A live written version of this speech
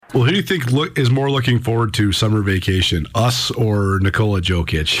Well, who do you think is more looking forward to summer vacation, us or Nikola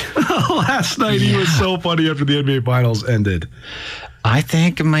Jokic? Last night he was so funny after the NBA Finals ended. I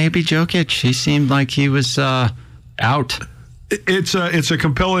think maybe Jokic. He seemed like he was out. It's a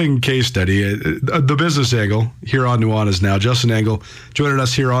compelling case study. The business angle here on Nuanez Now. Justin Angle joining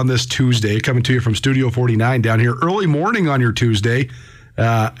us here on this Tuesday, coming to you from Studio 49 down here early morning on your Tuesday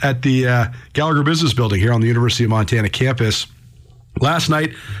at the Gallagher Business Building here on the University of Montana campus. Last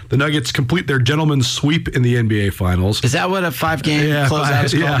night, the Nuggets complete their gentleman's sweep in the NBA Finals. Is that what a 5-game closeout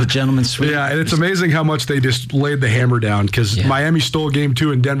is called, the gentleman's sweep? Yeah, and it's amazing how much they just laid the hammer down because Miami stole game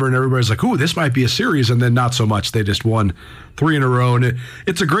 2 in Denver, and everybody's like, ooh, this might be a series, and then not so much. They just won 3 in a row, and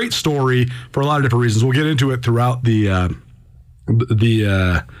it's a great story for a lot of different reasons. We'll get into it throughout the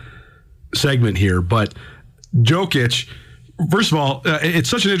segment here, but Jokic... First of all,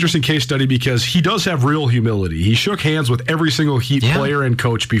 it's such an interesting case study because he does have real humility. He shook hands with every single Heat player and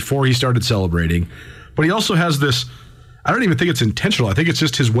coach before he started celebrating. But he also has this, I don't even think it's intentional. I think it's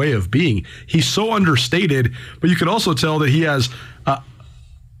just his way of being. He's so understated, but you can also tell that he has a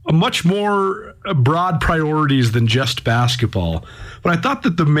much more broad priorities than just basketball. But I thought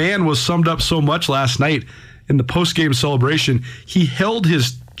that the man was summed up so much last night in the post-game celebration. He held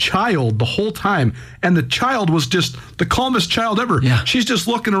his child the whole time, and the child was just the calmest child ever. Yeah. She's just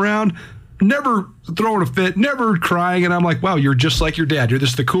looking around, never throwing a fit, never crying, and I'm like, wow, you're just like your dad. You're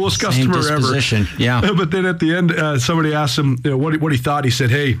just the coolest customer disposition. Ever. Yeah. But then at the end, somebody asked him what he thought. He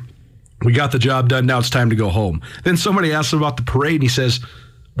said, hey, we got the job done. Now it's time to go home. Then somebody asked him about the parade, and he says,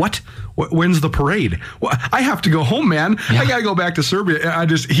 what? When's the parade? Well, I have to go home, man. I got to go back to Serbia.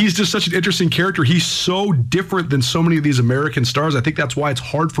 He's just such an interesting character. He's so different than so many of these American stars. I think that's why it's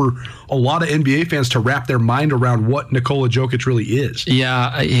hard for a lot of NBA fans to wrap their mind around what Nikola Jokic really is.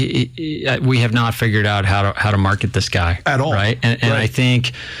 Yeah, we have not figured out how to market this guy at all, right? And I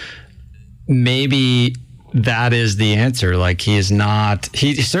think maybe that is the answer. Like he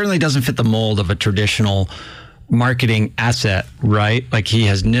certainly doesn't fit the mold of a traditional marketing asset, right? Like he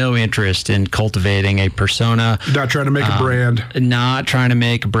has no interest in cultivating a persona. Not trying to make a brand. Not trying to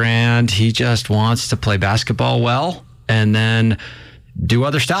make a brand. He just wants to play basketball well and then do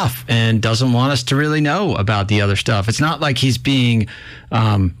other stuff and doesn't want us to really know about the other stuff. It's not like he's being,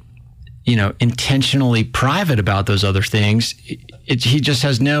 intentionally private about those other things. He just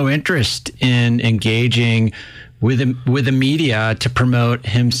has no interest in engaging with the media to promote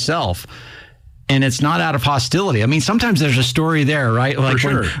himself. And it's not out of hostility. I mean, sometimes there's a story there, right? Like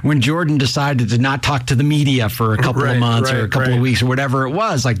when Jordan decided to not talk to the media for a couple of months or a couple of weeks or whatever it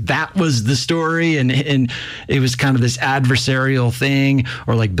was, like that was the story. And it was kind of this adversarial thing.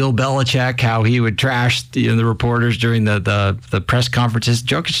 Or like Bill Belichick, how he would trash the reporters during the press conferences.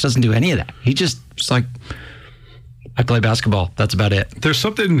 Jokic doesn't do any of that. It's like, I play basketball. That's about it. There's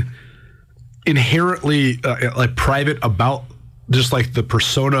something inherently like private about just like the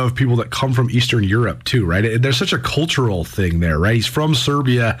persona of people that come from Eastern Europe too, right? There's such a cultural thing there, right? He's from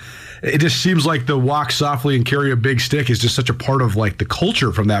Serbia. It just seems like the walk softly and carry a big stick is just such a part of like the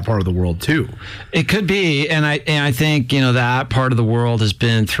culture from that part of the world too. It could be. And I think, that part of the world has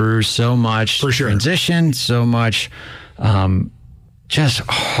been through so much transition, so much just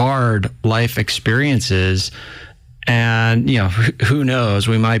hard life experiences. And, who knows,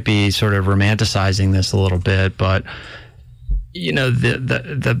 we might be sort of romanticizing this a little bit, but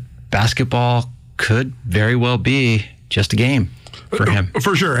the basketball could very well be just a game for him.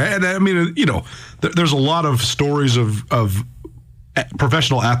 For sure. And I mean, there's a lot of stories of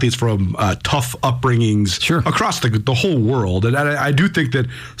professional athletes from tough upbringings across the whole world. And I do think that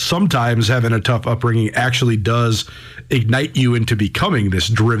sometimes having a tough upbringing actually does ignite you into becoming this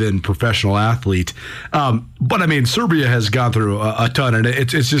driven professional athlete. But I mean, Serbia has gone through a ton, and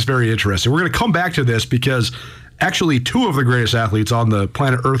it's just very interesting. We're going to come back to this because actually, 2 of the greatest athletes on the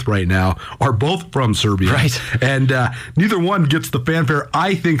planet Earth right now are both from Serbia. Right. And neither one gets the fanfare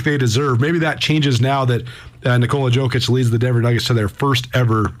I think they deserve. Maybe that changes now that Nikola Jokic leads the Denver Nuggets to their first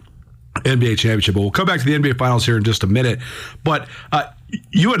ever NBA championship. But we'll come back to the NBA Finals here in just a minute. But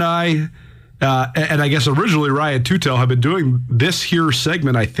you and I, and I guess originally Ryan Tutel, have been doing this here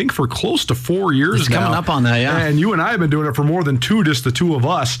segment, I think, for close to 4 years now. Coming up on that, yeah. And you and I have been doing it for more than 2, just the 2 of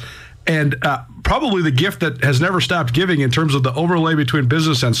us. And probably the gift that has never stopped giving in terms of the overlay between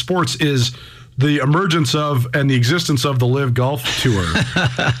business and sports is the emergence of and the existence of the Live Golf Tour.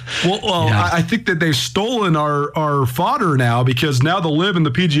 I think that they've stolen our fodder now, because now the Live and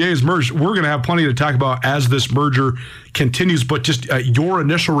the PGA is merged. We're going to have plenty to talk about as this merger continues, but just your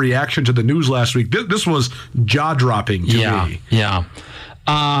initial reaction to the news last week, this was jaw-dropping to me. Yeah.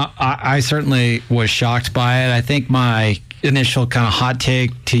 I certainly was shocked by it. I think my initial kind of hot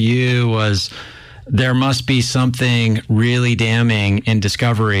take to you was there must be something really damning in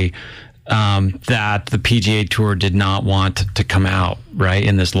Discovery that the PGA Tour did not want to come out, right,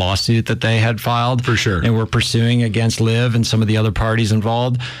 in this lawsuit that they had filed. For sure. And were pursuing against LIV and some of the other parties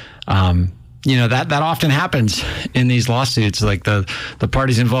involved. That often happens in these lawsuits. Like the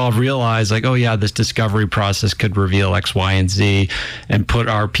parties involved realize, like, oh yeah, this discovery process could reveal X, Y, and Z, and put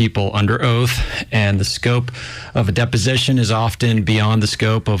our people under oath. And the scope of a deposition is often beyond the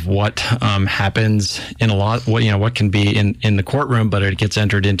scope of what happens in what can be in the courtroom, but it gets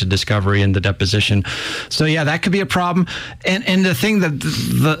entered into discovery in the deposition. So yeah, that could be a problem. And the thing that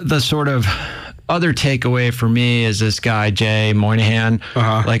the sort of other takeaway for me is this guy, Jay Monahan.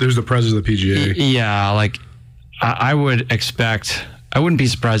 Like, there's the president of the PGA. Yeah, like I would expect, I wouldn't be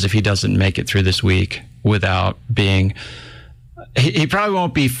surprised if he doesn't make it through this week without being, he probably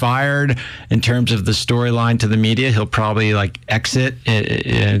won't be fired in terms of the storyline to the media. He'll probably like exit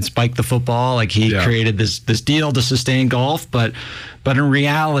and spike the football. Like he created this deal to sustain golf. But in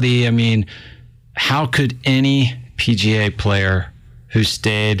reality, I mean, how could any PGA player who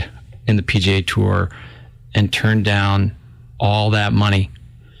stayed in the PGA Tour and turned down all that money,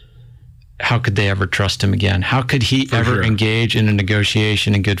 how could they ever trust him again? How could he ever engage in a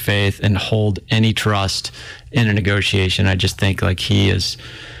negotiation in good faith and hold any trust in a negotiation? I just think like he's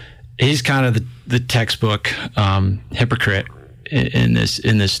kind of the textbook hypocrite in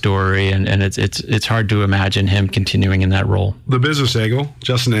this story, and it's hard to imagine him continuing in that role. The business angle,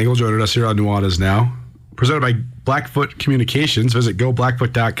 Justin Angle, joining us here on Nuanez Now, presented by Blackfoot Communications. Visit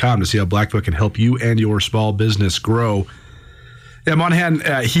goblackfoot.com to see how Blackfoot can help you and your small business grow. Yeah, Monahan,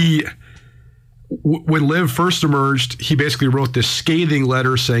 when LIV first emerged, he basically wrote this scathing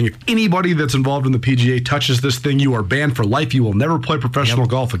letter saying, if anybody that's involved in the PGA touches this thing, you are banned for life. You will never play professional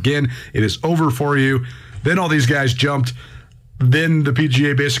golf again. It is over for you. Then all these guys jumped. Then the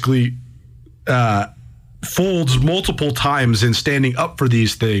PGA basically folds multiple times in standing up for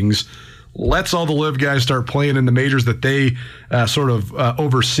these things, lets all the LIV guys start playing in the majors that they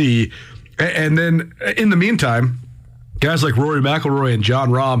oversee. And then in the meantime, guys like Rory McIlroy and Jon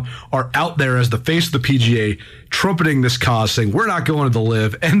Rahm are out there as the face of the PGA, trumpeting this cause, saying, we're not going to the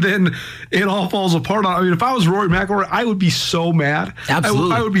LIV. And then it all falls apart. I mean, if I was Rory McIlroy, I would be so mad.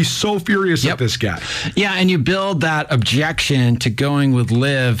 Absolutely. I would be so furious at this guy. Yeah, and you build that objection to going with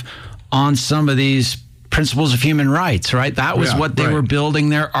LIV on some of these principles of human rights, right? That was what they were building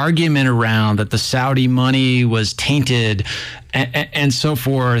their argument around, that the Saudi money was tainted and so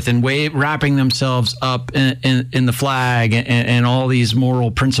forth, and wrapping themselves up in the flag and all these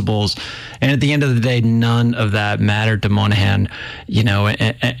moral principles. And at the end of the day, none of that mattered to Monahan,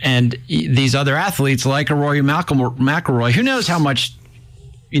 and these other athletes like a Rory McIlroy, who knows how much,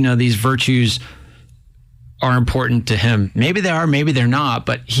 these virtues are important to him. Maybe they are, maybe they're not,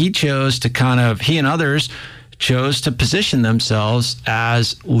 but he and others chose to position themselves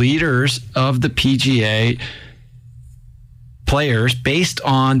as leaders of the PGA players based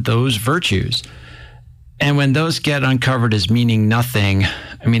on those virtues. And when those get uncovered as meaning nothing,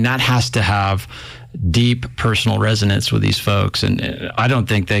 I mean, that has to have deep personal resonance with these folks. And I don't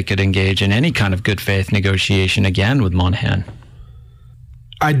think they could engage in any kind of good faith negotiation again with Monahan.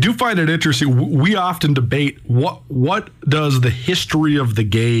 I do find it interesting. We often debate what does the history of the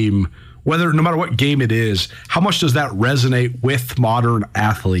game, no matter what game it is, how much does that resonate with modern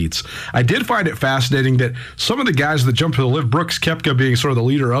athletes? I did find it fascinating that some of the guys that jumped to the LIV, Brooks Koepka being sort of the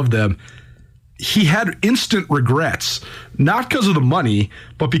leader of them, he had instant regrets, not because of the money,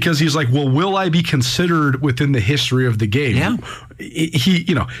 but because he's like, well, will I be considered within the history of the game? Yeah.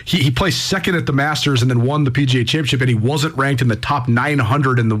 He placed second at the Masters and then won the PGA Championship, and he wasn't ranked in the top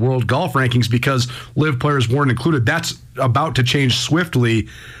 900 in the world golf rankings because LIV players weren't included. That's about to change swiftly.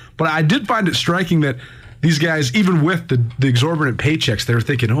 But I did find it striking that these guys, even with the exorbitant paychecks, they were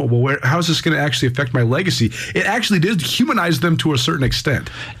thinking, oh, well, how is this going to actually affect my legacy? It actually did humanize them to a certain extent.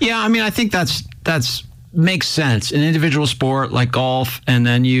 Yeah, I mean, I think that's makes sense. An individual sport like golf, and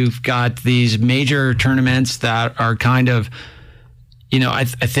then you've got these major tournaments that are kind of, I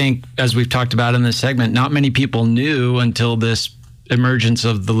think, as we've talked about in this segment, not many people knew until this emergence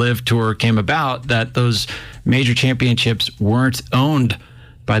of the LIV Tour came about that those major championships weren't owned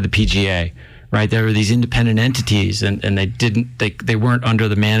by the PGA. Right, there were these independent entities, and they weren't under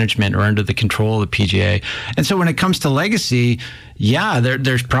the management or under the control of the PGA. And so when it comes to legacy,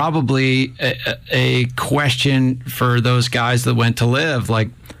 there's probably a question for those guys that went to LIV, like,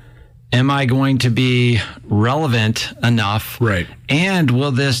 am I going to be relevant enough? Right. And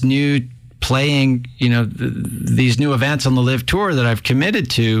will this new playing, these new events on the LIV Tour that I've committed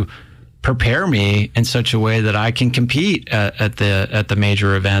to, prepare me in such a way that I can compete at the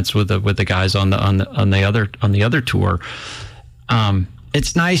major events with the guys on the other tour.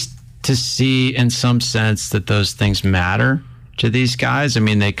 It's nice to see in some sense that those things matter to these guys. I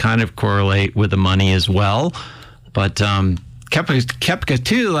mean, they kind of correlate with the money as well. But Koepka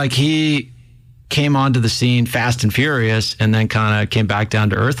too, like he came onto the scene fast and furious and then kind of came back down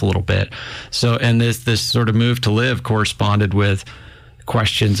to earth a little bit. So, and this sort of move to LIV corresponded with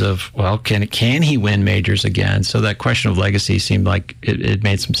questions of, well, can he win majors again? So that question of legacy seemed like it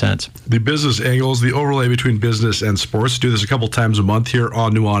made some sense. The business angles, the overlay between business and sports. Do this a couple times a month here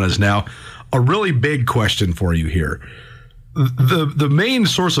on Nuanez Now. A really big question for you here. The main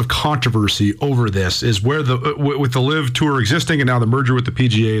source of controversy over this is where with the LIV Tour existing and now the merger with the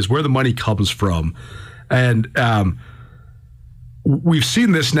PGA is where the money comes from. And we've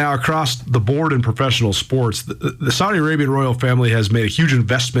seen this now across the board in professional sports. The Saudi Arabian royal family has made a huge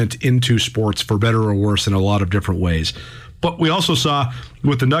investment into sports for better or worse in a lot of different ways. But we also saw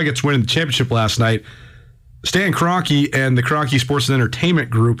with the Nuggets winning the championship last night, Stan Kroenke and the Kroenke Sports and Entertainment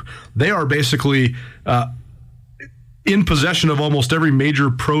Group, they are basically in possession of almost every major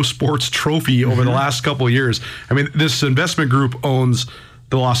pro sports trophy over the last couple of years. I mean, this investment group owns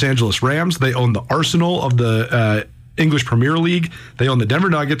the Los Angeles Rams. They own the Arsenal of the English Premier League. They own the Denver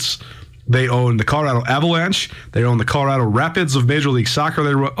Nuggets. They own the Colorado Avalanche. They own the Colorado Rapids of Major League Soccer.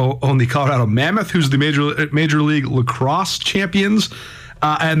 They own the Colorado Mammoth, who's the Major League Lacrosse champions.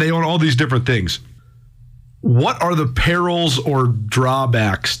 And they own all these different things. What are the perils or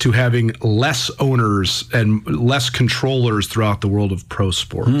drawbacks to having less owners and less controllers throughout the world of pro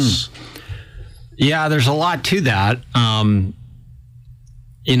sports? Yeah, there's a lot to that.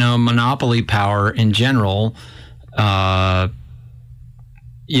 Monopoly power in general,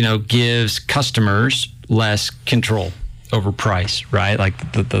 gives customers less control over price, right?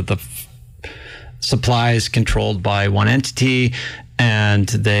 Like the supply is controlled by one entity, and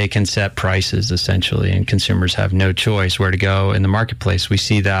they can set prices essentially, and consumers have no choice where to go in the marketplace. We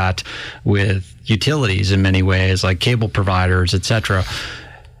see that with utilities in many ways, like cable providers, et cetera.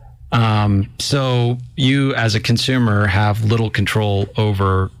 So you as a consumer have little control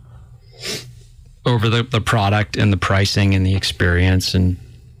over the product and the pricing and the experience and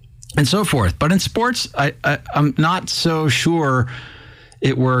so forth. But in sports, I'm not so sure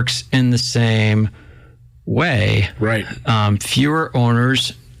it works in the same way. Right. Fewer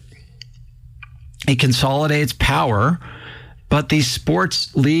owners. It consolidates power, but these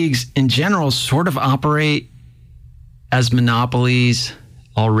sports leagues in general sort of operate as monopolies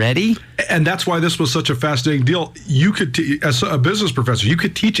already. And that's why this was such a fascinating deal. You could, as a business professor, you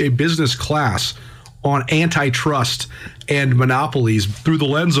could teach a business class on antitrust and monopolies through the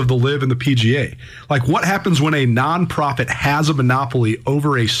lens of the LIV and the PGA. Like, what happens when a nonprofit has a monopoly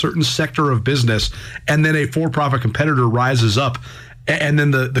over a certain sector of business and then a for-profit competitor rises up, and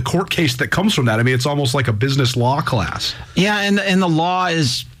then the court case that comes from that? I mean, it's almost like a business law class. Yeah, and the law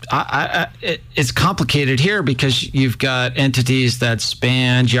is it's complicated here because you've got entities that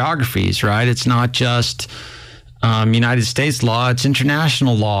span geographies, right? It's not just United States law, it's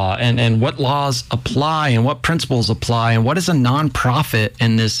international law, and what laws apply and what principles apply, and what is a nonprofit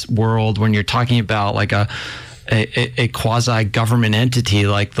in this world when you're talking about like a quasi-government entity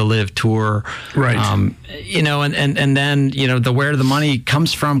like the LIV Tour, right? And then the where the money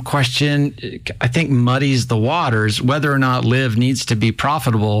comes from question, I think muddies the waters. Whether or not LIV needs to be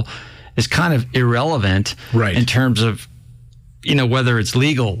profitable is kind of irrelevant, right, in terms of whether it's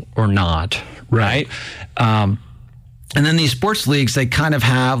legal or not, right? And then these sports leagues, they kind of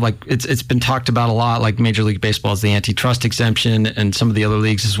have, like, it's been talked about a lot, like Major League Baseball is the antitrust exemption and some of the other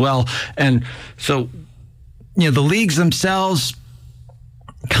leagues as well. And so, the leagues themselves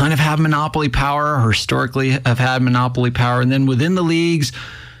kind of have monopoly power, or historically have had monopoly power. And then within the leagues,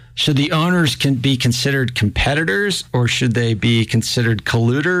 should the owners be considered competitors, or should they be considered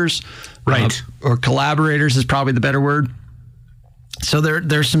colluders? Right. Or collaborators is probably the better word. So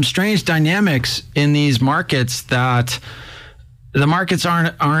there's some strange dynamics in these markets that the markets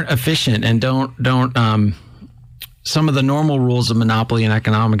aren't efficient and don't some of the normal rules of monopoly and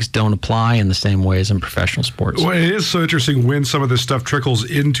economics don't apply in the same ways in professional sports. Well, it is so interesting when some of this stuff trickles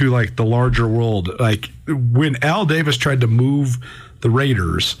into like the larger world. Like when Al Davis tried to move the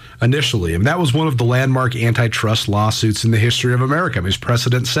Raiders initially, and that was one of the landmark antitrust lawsuits in the history of America. It was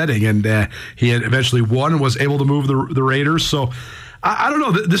precedent setting, and he had eventually won and was able to move the Raiders. So I don't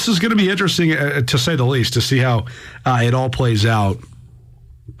know. This is going to be interesting to say the least, to see how it all plays out.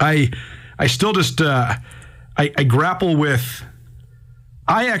 I still just I grapple with.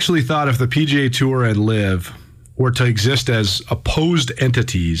 I actually thought if the PGA Tour and LIV were to exist as opposed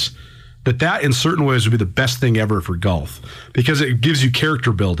entities, that in certain ways would be the best thing ever for golf because it gives you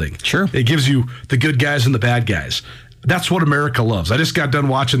character building. Sure. It gives you the good guys and the bad guys. That's what America loves. I just got done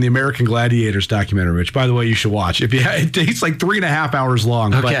watching the American Gladiators documentary, which, by the way, you should watch. It takes like 3.5 hours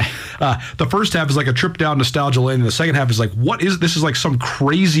long. Okay. But the first half is like a trip down nostalgia lane, and the second half is like, this is like some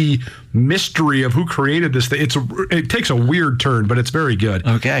crazy mystery of who created this thing. It takes a weird turn, but it's very good.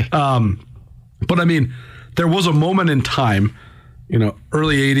 Okay. But I mean, there was a moment in time,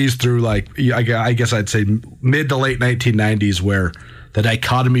 early 80s through like, I guess I'd say mid to late 1990s where the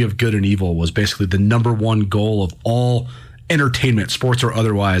dichotomy of good and evil was basically the number one goal of all entertainment, sports or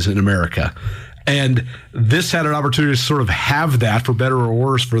otherwise, in America. And this had an opportunity to sort of have that, for better or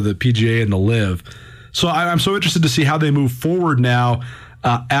worse, for the PGA and the LIV. So I'm so interested to see how they move forward now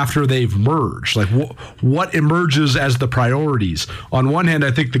after they've merged. Like what emerges as the priorities? On one hand,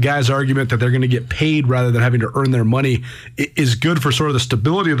 I think the guy's argument that they're going to get paid rather than having to earn their money is good for sort of the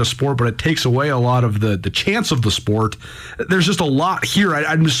stability of the sport, but it takes away a lot of the chance of the sport. There's just a lot here.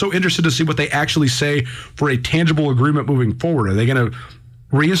 I'm just so interested to see what they actually say for a tangible agreement moving forward. Are they going to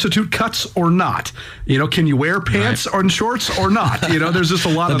reinstitute cuts or not? Can you wear pants on shorts or not? There's just a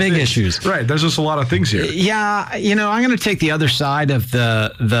lot of big things. Issues. Right. There's just a lot of things here. Yeah. I'm going to take the other side of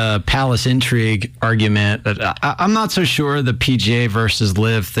the palace intrigue argument. That I'm not so sure the PGA versus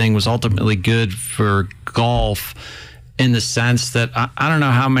LIV thing was ultimately good for golf, in the sense that I don't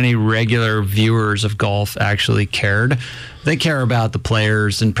know how many regular viewers of golf actually cared. They care about the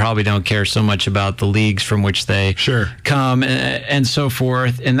players and probably don't care so much about the leagues from which they come and so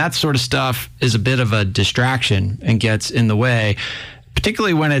forth. And that sort of stuff is a bit of a distraction and gets in the way,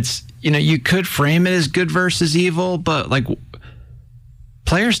 particularly when it's, you could frame it as good versus evil, but like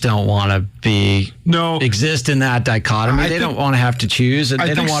players don't want to exist in that dichotomy. They don't want to have to choose, and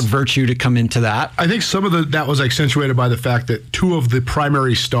they don't want virtue to come into that. I think some of that was accentuated by the fact that two of the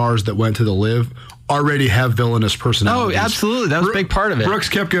primary stars that went to the LIV already have villainous personalities. Oh, absolutely. That was a big part of it. Brooks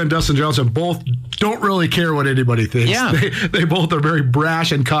Koepka and Dustin Johnson both don't really care what anybody thinks. Yeah. They both are very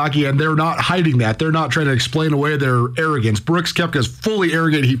brash and cocky, and they're not hiding that. They're not trying to explain away their arrogance. Brooks Koepka is fully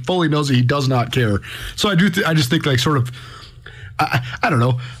arrogant. He fully knows that he does not care. So I just think like sort of, I don't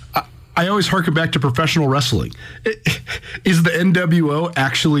know. I always harken back to professional wrestling. Is the NWO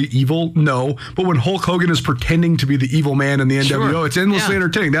actually evil? No. But when Hulk Hogan is pretending to be the evil man in the NWO, it's endlessly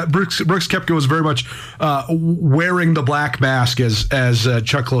entertaining. That Brooks Koepka was very much wearing the black mask, as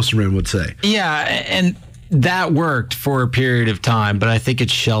Chuck Klosterman would say. Yeah, and that worked for a period of time, but I think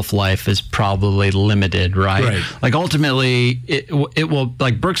its shelf life is probably limited, right? Like ultimately, it will,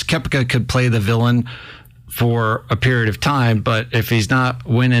 like Brooks Koepka could play the villain for a period of time, but if he's not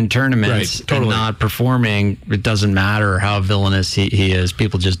winning tournaments and not performing, it doesn't matter how villainous he is.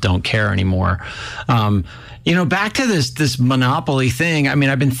 People just don't care anymore. Back to this monopoly thing. I mean,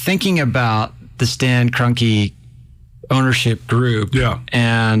 I've been thinking about the Stan Kroenke ownership group. Yeah.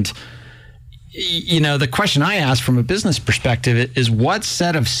 And, the question I ask from a business perspective is what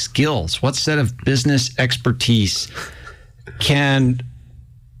set of skills, what set of business expertise can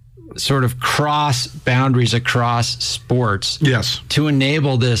sort of cross boundaries across sports to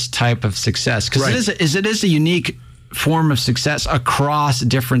enable this type of success? Because it is a unique form of success across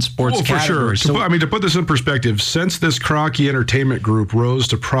different sports categories. For sure. To put this in perspective, since this Kroenke Entertainment Group rose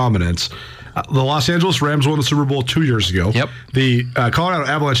to prominence, the Los Angeles Rams won the Super Bowl 2 years ago. Yep. The Colorado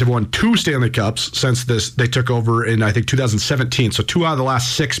Avalanche have won 2 Stanley Cups since they took over in, I think, 2017. So 2 out of the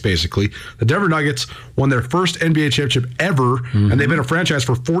last 6, basically. The Denver Nuggets won their first NBA championship ever, and they've been a franchise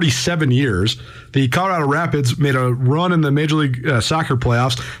for 47 years. The Colorado Rapids made a run in the Major League Soccer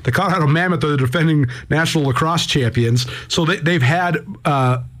playoffs. The Colorado Mammoth are the defending national lacrosse champions. So they've had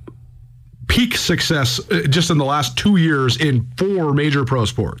peak success just in the last 2 years in 4 major pro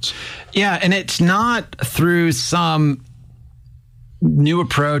sports. Yeah, and it's not through some new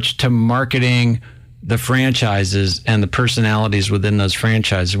approach to marketing the franchises and the personalities within those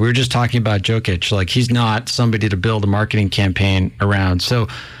franchises. We were just talking about Jokic. Like, he's not somebody to build a marketing campaign around. So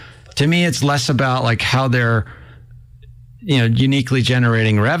to me, it's less about like how they're uniquely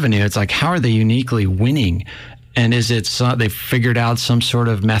generating revenue. It's like, how are they uniquely winning? And is it they've figured out some sort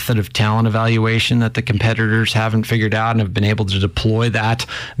of method of talent evaluation that the competitors haven't figured out and have been able to deploy that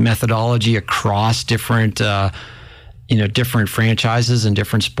methodology across different different franchises and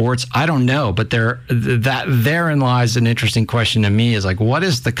different sports? I don't know, but therein lies an interesting question to me, is like, what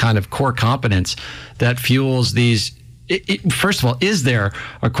is the kind of core competence that fuels these? First of all, is there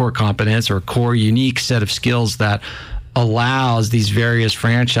a core competence or a core unique set of skills that allows these various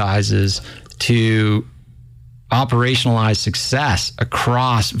franchises to operationalize success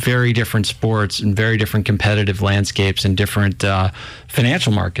across very different sports and very different competitive landscapes and different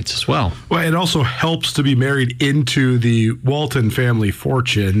financial markets as well. Well, it also helps to be married into the Walton family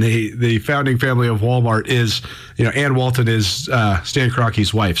fortune. The founding family of Walmart is, Ann Walton is Stan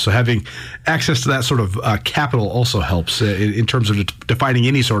Kroenke's wife. So having access to that sort of capital also helps in terms of defining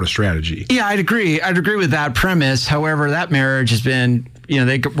any sort of strategy. Yeah, I'd agree. I'd agree with that premise. However, that marriage has been,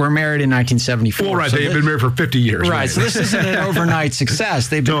 they were married in 1974. Well, right. So they've been married for 50 years. Right. So this isn't an overnight success.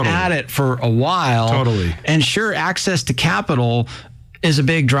 They've been at it for a while. Totally. And sure, access to capital is a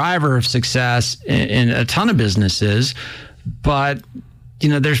big driver of success in a ton of businesses. But,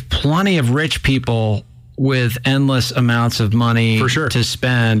 there's plenty of rich people with endless amounts of money to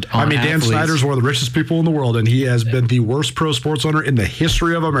spend on Dan athletes. Snyder's one of the richest people in the world, and he has been the worst pro sports owner in the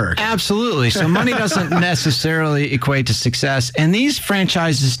history of America. Absolutely. So money doesn't necessarily equate to success. And these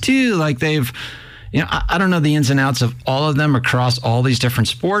franchises, too, like they've, I don't know the ins and outs of all of them across all these different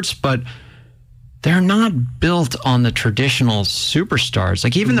sports, but they're not built on the traditional superstars.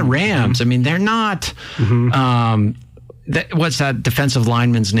 Like even the Rams, they're not... what's that defensive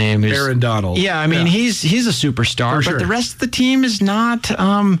lineman's name? Aaron Donald. Yeah, he's a superstar, but the rest of the team is not.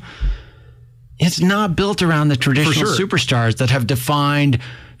 It's not built around the traditional superstars that have defined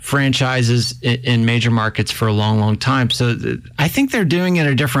franchises in major markets for a long, long time. So I think they're doing it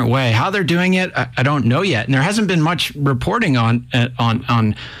a different way. How they're doing it, I don't know yet, and there hasn't been much reporting on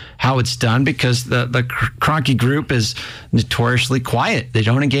how it's done because the Kroenke Group is notoriously quiet. They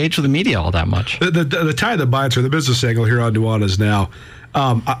don't engage with the media all that much. The tie that binds her, the business angle here on Nuanez Now,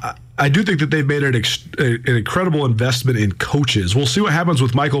 I do think that they've made an incredible investment in coaches. We'll see what happens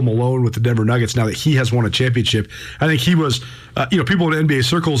with Michael Malone with the Denver Nuggets now that he has won a championship. I think he was, people in NBA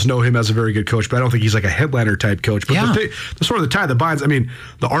circles know him as a very good coach, but I don't think he's like a headliner type coach. But the sort of the tie that binds,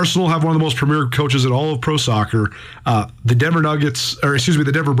 the Arsenal have one of the most premier coaches in all of pro soccer. The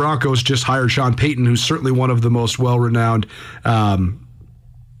Denver Broncos just hired Sean Payton, who's certainly one of the most well-renowned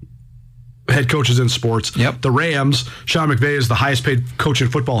head coaches in sports. Yep. The Rams, Sean McVay is the highest paid coach in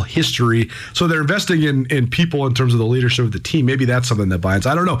football history. So they're investing in people in terms of the leadership of the team. Maybe that's something that binds.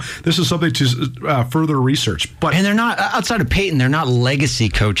 I don't know. This is something to further research. And they're not, outside of Peyton, they're not legacy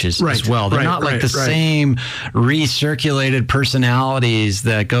coaches as well. They're not like the same recirculated personalities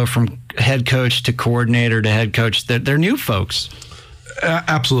that go from head coach to coordinator to head coach. They're new folks.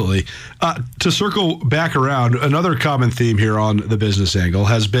 Absolutely. To circle back around, another common theme here on the business angle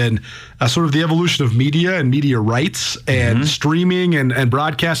has been sort of the evolution of media and media rights and streaming and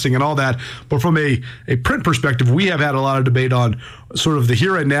broadcasting and all that. But from a print perspective, we have had a lot of debate on sort of the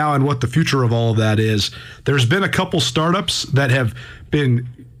here and now and what the future of all of that is. There's been a couple startups that have been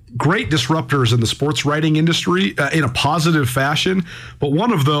great disruptors in the sports writing industry in a positive fashion, but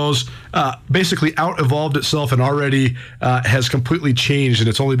one of those basically out-evolved itself and already has completely changed, and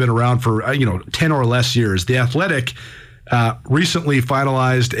it's only been around for 10 or less years. The Athletic recently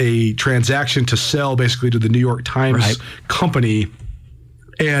finalized a transaction to sell basically to the New York Times company,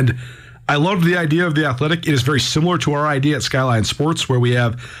 and I loved the idea of The Athletic. It is very similar to our idea at Skyline Sports, where we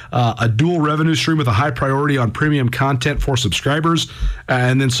have a dual revenue stream with a high priority on premium content for subscribers,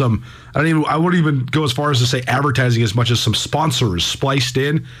 and then some. I wouldn't even go as far as to say advertising as much as some sponsors spliced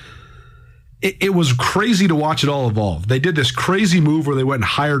in. It was crazy to watch it all evolve. They did this crazy move where they went and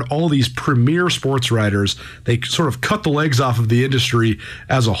hired all these premier sports writers. They sort of cut the legs off of the industry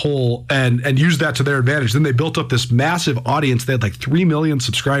as a whole and used that to their advantage. Then they built up this massive audience. They had like 3 million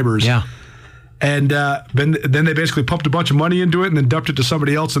subscribers. Yeah. And then they basically pumped a bunch of money into it and then dumped it to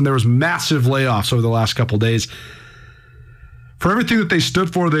somebody else. And there was massive layoffs over the last couple of days. For everything that they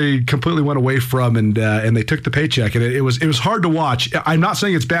stood for, they completely went away from, and they took the paycheck. And it was hard to watch. I'm not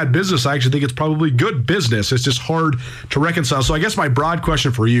saying it's bad business. I actually think it's probably good business. It's just hard to reconcile. So I guess my broad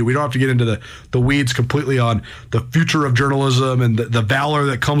question for you, we don't have to get into the weeds completely on the future of journalism and the valor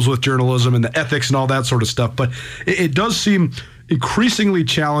that comes with journalism and the ethics and all that sort of stuff. But it does seem increasingly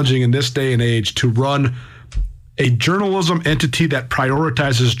challenging in this day and age to run a journalism entity that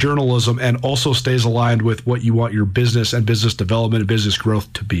prioritizes journalism and also stays aligned with what you want your business and business development and business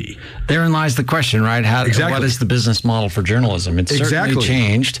growth to be. Therein lies the question, right? What is the business model for journalism? It's certainly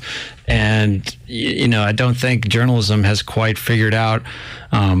changed. And, I don't think journalism has quite figured out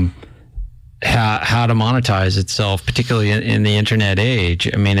how to monetize itself, particularly in the internet age.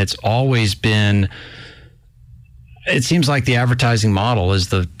 It's always been... It seems like the advertising model is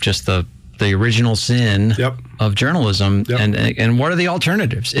the original sin of journalism. And what are the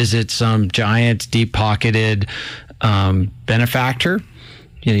alternatives? Is it some giant, deep-pocketed benefactor?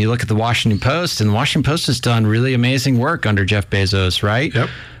 You look at the Washington Post, and the Washington Post has done really amazing work under Jeff Bezos, right?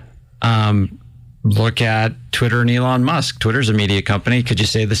 Look at Twitter and Elon Musk. Twitter's a media company. Could you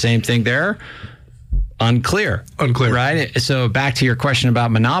say the same thing there? Unclear. Right? So back to your question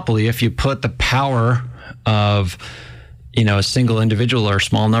about monopoly, if you put the power of, a single individual or a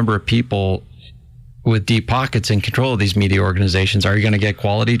small number of people with deep pockets in control of these media organizations, are you going to get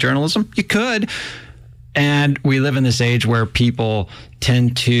quality journalism? You could. And we live in this age where people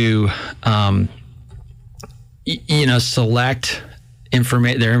tend to, select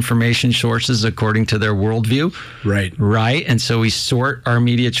their information sources according to their worldview. Right. And so we sort our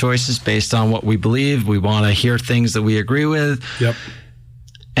media choices based on what we believe. We want to hear things that we agree with. Yep.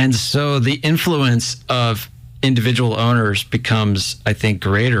 And so the influence of individual owners becomes, I think,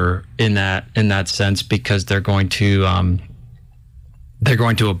 greater in that sense, because they're going to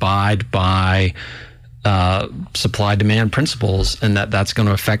abide by supply-demand principles, and that's going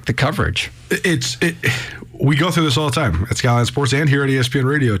to affect the coverage. We go through this all the time at Skyline Sports and here at ESPN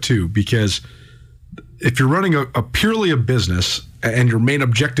Radio too, because if you're running a purely a business and your main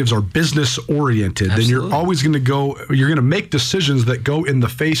objectives are business oriented, then you're always going to make decisions that go in the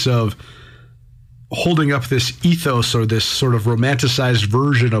face of holding up this ethos or this sort of romanticized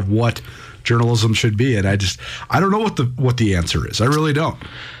version of what journalism should be. And I don't know what the answer is. I really don't.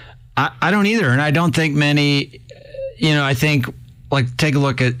 I don't either. And I don't think many, I think, like, take a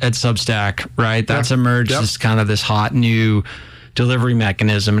look at Substack, right? That's emerged as kind of this hot new delivery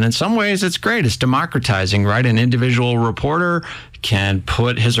mechanism. And in some ways, it's great. It's democratizing, right? An individual reporter can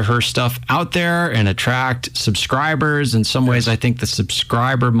put his or her stuff out there and attract subscribers. In some ways, I think the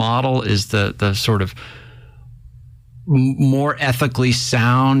subscriber model is the sort of more ethically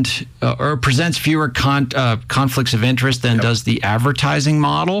sound or presents fewer conflicts of interest than does the advertising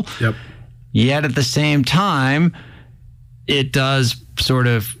model. Yep. Yet at the same time, it does sort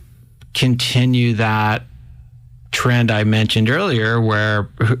of continue that trend I mentioned earlier, where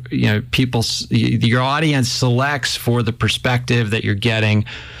your audience selects for the perspective that you're getting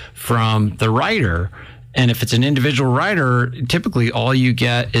from the writer. And if it's an individual writer, typically all you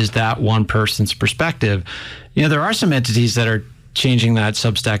get is that one person's perspective. There are some entities that are changing that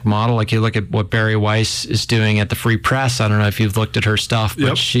Substack model. Like, you look at what Bari Weiss is doing at the Free Press. I don't know if you've looked at her stuff,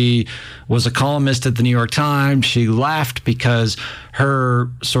 but she was a columnist at the New York Times. She left because her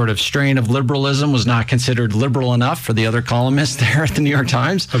sort of strain of liberalism was not considered liberal enough for the other columnists there at the New York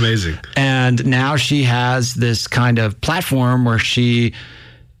Times. Amazing. And now she has this kind of platform where she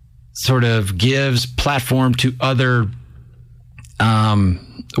sort of gives platform to other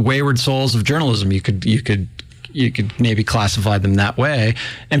wayward souls of journalism. You could maybe classify them that way,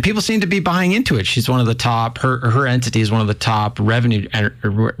 and people seem to be buying into it. She's one of the top. Her entity is one of the top revenue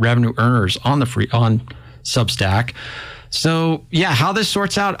earners on Substack. So how this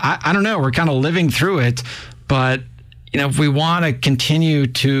sorts out, I don't know. We're kind of living through it, but if we want to continue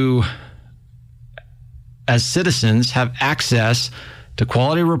to, as citizens, have access to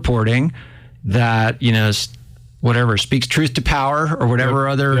quality reporting that whatever speaks truth to power or whatever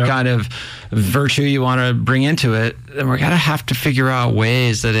other kind of virtue you want to bring into it, then we're going to have to figure out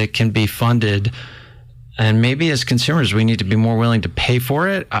ways that it can be funded. And maybe as consumers, we need to be more willing to pay for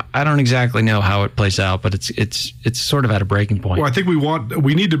it. I don't exactly know how it plays out, but it's sort of at a breaking point. Well, I think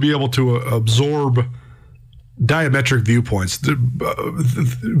we need to be able to absorb diametric viewpoints,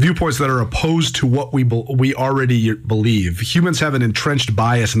 viewpoints that are opposed to what we already believe. Humans have an entrenched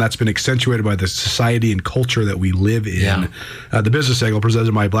bias, and that's been accentuated by the society and culture that we live in. Yeah. The business angle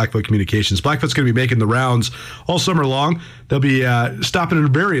presented by Blackfoot Communications. Blackfoot's going to be making the rounds all summer long. They'll be stopping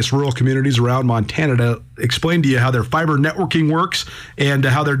in various rural communities around Montana to explain to you how their fiber networking works and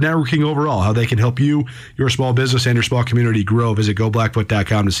how they're networking overall, how they can help you, your small business, and your small community grow. Visit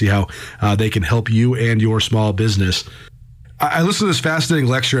goblackfoot.com to see how they can help you and your small business. I listened to this fascinating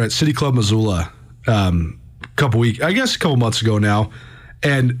lecture at City Club Missoula a couple months ago now,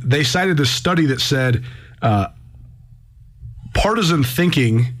 and they cited this study that said partisan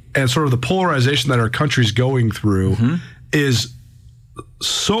thinking and sort of the polarization that our country's going through is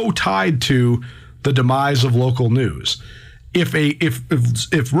so tied to the demise of local news.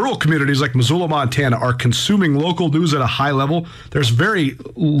 If rural communities like Missoula, Montana are consuming local news at a high level, there's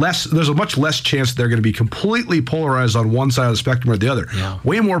a much less chance they're going to be completely polarized on one side of the spectrum or the other. Yeah.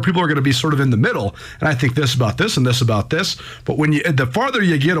 Way more people are going to be sort of in the middle. And I think this about this and this about this. But the farther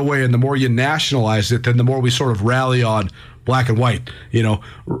you get away and the more you nationalize it, then the more we sort of rally on black and white,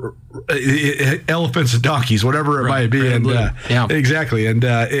 elephants and donkeys, whatever it might be. And exactly. And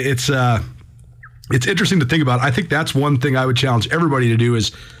it's interesting to think about. I think that's one thing I would challenge everybody to do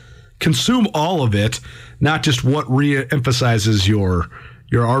is consume all of it, not just what re-emphasizes your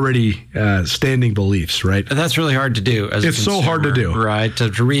your already standing beliefs, right? That's really hard to do. As it's a consumer, so hard to do, right?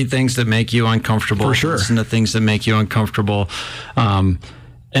 To read things that make you uncomfortable, for sure. Listen to things that make you uncomfortable.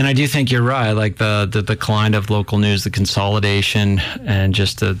 And I do think you're right. Like the decline of local news, the consolidation, and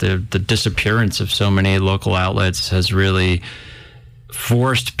just the disappearance of so many local outlets has really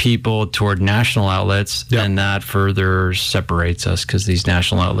forced people toward national outlets, and that further separates us because these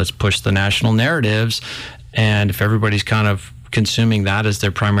national outlets push the national narratives, and if everybody's kind of consuming that as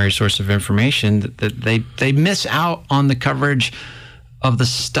their primary source of information, that they miss out on the coverage of the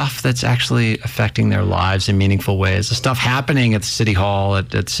stuff that's actually affecting their lives in meaningful ways. The stuff happening at the city hall,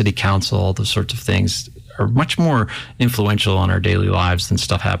 at city council, all those sorts of things are much more influential on our daily lives than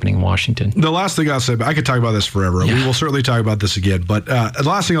stuff happening in Washington. The last thing I'll say, I could talk about this forever. Yeah. We will certainly talk about this again. But the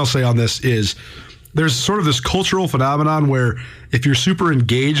last thing I'll say on this is there's sort of this cultural phenomenon where if you're super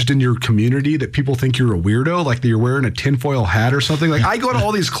engaged in your community, that people think you're a weirdo, like that you're wearing a tinfoil hat or something. Like I go to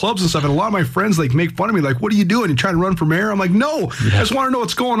all these clubs and stuff, and a lot of my friends like make fun of me, like, "What are you doing? You trying to run for mayor?" I'm like, "No, I just want to know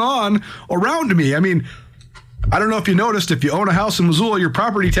what's going on around me." I mean, I don't know if you noticed, if you own a house in Missoula, your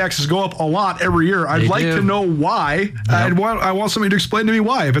property taxes go up a lot every year. I'd like to know why. Yep. I want somebody to explain to me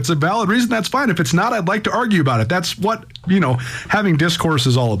why. If it's a valid reason, that's fine. If it's not, I'd like to argue about it. That's what, having discourse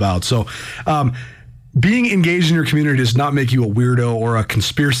is all about. So, being engaged in your community does not make you a weirdo or a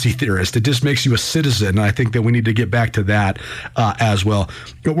conspiracy theorist. It just makes you a citizen. And I think that we need to get back to that as well.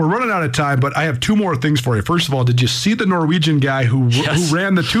 But we're running out of time, but I have two more things for you. First of all, did you see the Norwegian guy who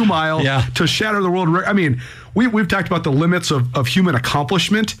ran the 2 mile to shatter the world record? I mean, we've talked about the limits of human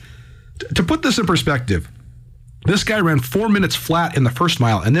accomplishment. To put this in perspective, this guy ran 4 minutes flat in the first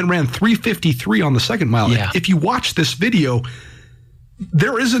mile and then ran 3:53 on the second mile. Yeah. If you watch this video,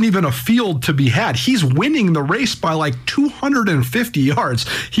 there isn't even a field to be had. He's winning the race by like 250 yards.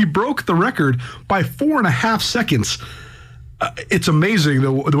 He broke the record by 4.5 seconds. It's amazing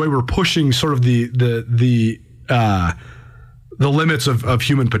the way we're pushing sort of the limits of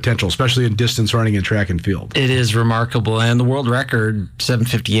human potential, especially in distance running and track and field. It is remarkable. And the world record,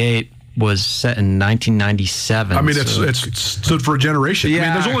 7:58, was set in 1997. I mean, it's stood for a generation. Yeah. I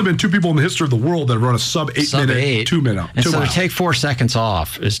mean, there's only been 2 people in the history of the world that have run a sub-8 minute 2 minute. And so to take 4 seconds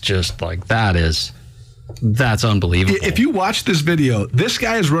off is just like, that's unbelievable. If you watch this video, this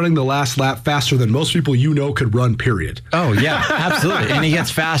guy is running the last lap faster than most people could run, period. Oh, yeah, absolutely. And he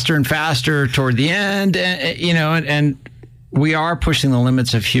gets faster and faster toward the end, and we are pushing the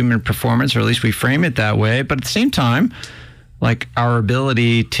limits of human performance, or at least we frame it that way. But at the same time, like, our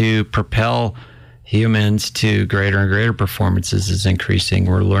ability to propel humans to greater and greater performances is increasing.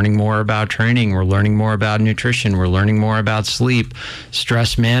 We're learning more about training. We're learning more about nutrition. We're learning more about sleep,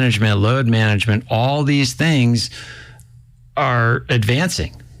 stress management, load management. All these things are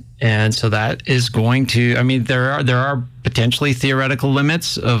advancing. And so that is going to, I mean, there are potentially theoretical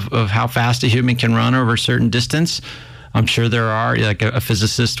limits of how fast a human can run over a certain distance. I'm sure there are, like a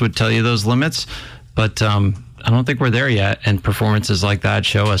physicist would tell you those limits, but I don't think we're there yet, and performances like that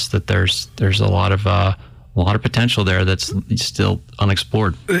show us that there's a lot of potential there that's still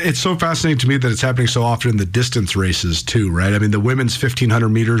unexplored. It's so fascinating to me that it's happening so often in the distance races too, right? I mean, the women's 1,500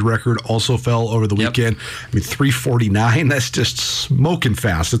 meters record also fell over the weekend. I mean, 3:49, that's just smoking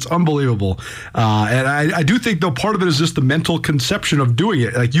fast. It's unbelievable. And I do think, though, part of it is just the mental conception of doing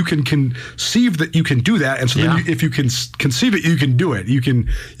it. Like, you can conceive that you can do that, and so then if you can conceive it, you can do it. You can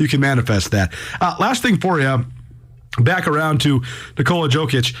manifest that. Last thing for you. Back around to Nikola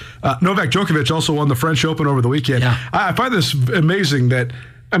Jokic. Novak Djokovic also won the French Open over the weekend. Yeah. I find this amazing that,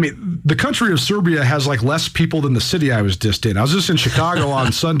 I mean, the country of Serbia has like less people than the city I was just in. I was just in Chicago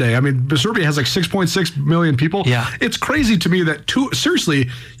on Sunday. I mean, Serbia has like 6.6 million people. Yeah. It's crazy to me that seriously,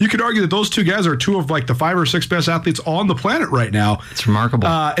 you could argue that those 2 guys are 2 of like the 5 or 6 best athletes on the planet right now. It's remarkable.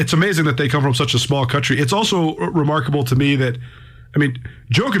 It's amazing that they come from such a small country. It's also remarkable to me that, I mean,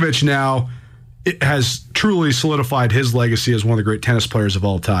 Djokovic now, it has truly solidified his legacy as one of the great tennis players of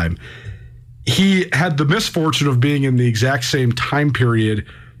all time. He had the misfortune of being in the exact same time period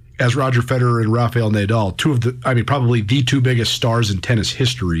as Roger Federer and Rafael Nadal, probably the 2 biggest stars in tennis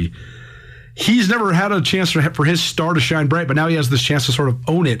history. He's never had a chance for his star to shine bright, but now he has this chance to sort of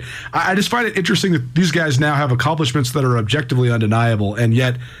own it. I just find it interesting that these guys now have accomplishments that are objectively undeniable, and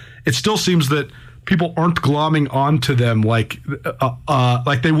yet it still seems that people aren't glomming onto them like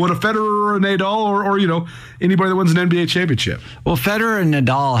they would a Federer or a Nadal or anybody that wins an NBA championship. Well, Federer and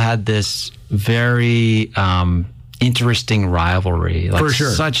Nadal had this very interesting rivalry. Like, for sure.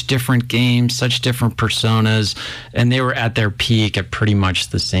 Such different games, such different personas, and they were at their peak at pretty much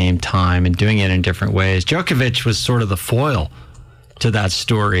the same time and doing it in different ways. Djokovic was sort of the foil to that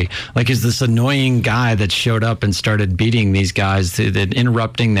story. Like, is this annoying guy that showed up and started beating these guys, that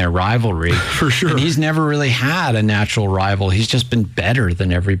interrupting their rivalry. For sure. And he's never really had a natural rival. He's just been better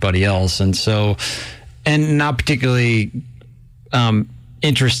than everybody else. And so, and not particularly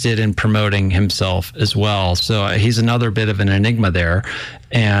interested in promoting himself as well. So he's another bit of an enigma there.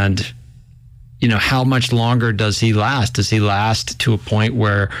 And you know, how much longer does he last? Does he last to a point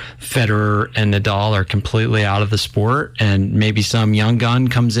where Federer and Nadal are completely out of the sport, and maybe some young gun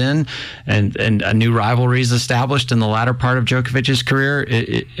comes in and a new rivalry is established in the latter part of Djokovic's career?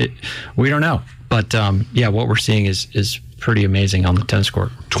 We don't know. But yeah, what we're seeing is pretty amazing on the tennis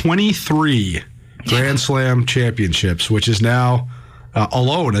court. 23 Grand Slam championships, which is now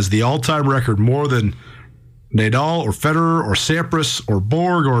alone as the all-time record, more than Nadal or Federer or Sampras or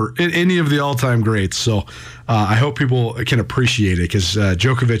Borg or any of the all-time greats. So I hope people can appreciate it, because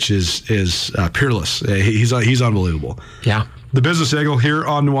Djokovic is peerless. He's unbelievable. Yeah. The Business Angle here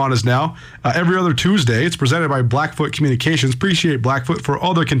on Nuanez Now. Every other Tuesday, it's presented by Blackfoot Communications. Appreciate Blackfoot for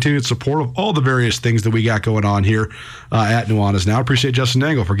all their continued support of all the various things that we got going on here at Nuanez Now. Appreciate Justin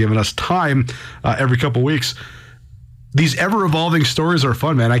Dangle for giving us time every couple weeks. These ever-evolving stories are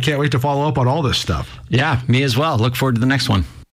fun, man. I can't wait to follow up on all this stuff. Yeah, me as well. Look forward to the next one.